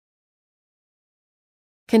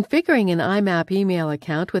Configuring an IMAP email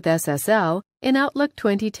account with SSL in Outlook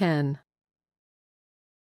 2010.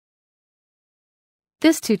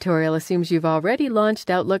 This tutorial assumes you've already launched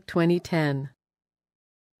Outlook 2010.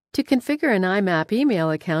 To configure an IMAP email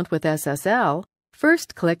account with SSL,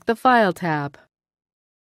 first click the File tab.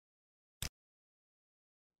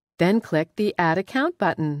 Then click the Add Account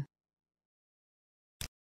button.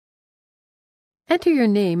 Enter your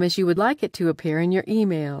name as you would like it to appear in your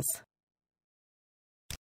emails.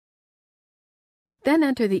 Then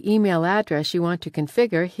enter the email address you want to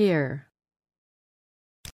configure here.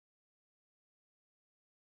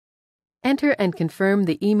 Enter and confirm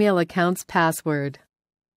the email account's password.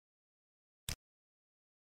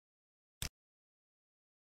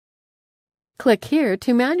 Click here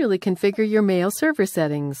to manually configure your mail server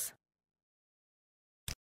settings.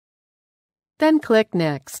 Then click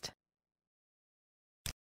Next.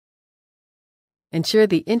 Ensure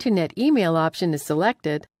the Internet Email option is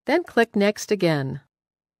selected, then click Next again.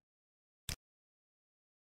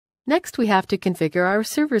 Next, we have to configure our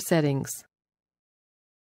server settings.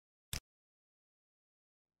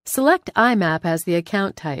 Select IMAP as the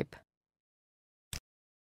account type.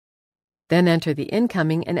 Then enter the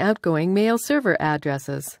incoming and outgoing mail server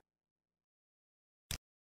addresses.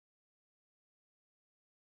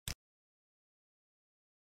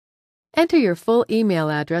 Enter your full email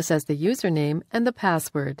address as the username and the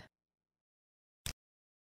password.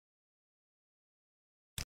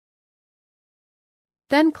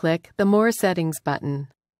 Then click the More Settings button.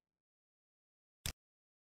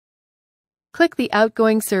 Click the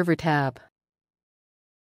Outgoing Server tab.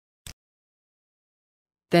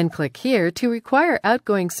 Then click here to require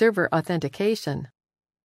outgoing server authentication.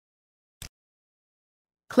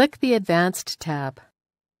 Click the Advanced tab.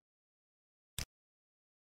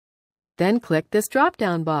 Then click this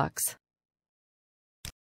drop-down box.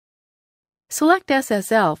 Select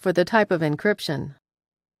SSL for the type of encryption.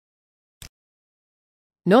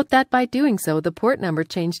 Note that by doing so, the port number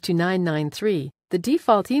changed to 993, the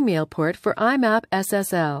default email port for IMAP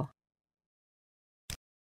SSL.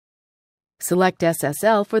 Select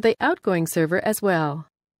SSL for the outgoing server as well.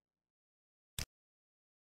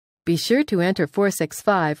 Be sure to enter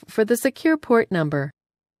 465 for the secure port number.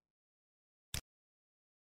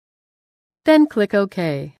 Then click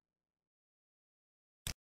OK.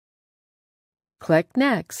 Click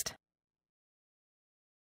Next.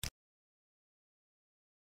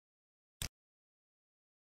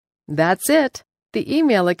 That's it! The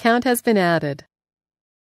email account has been added.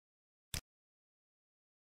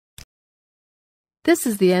 This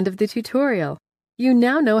is the end of the tutorial. You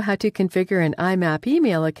now know how to configure an IMAP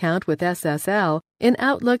email account with SSL in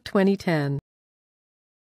Outlook 2010.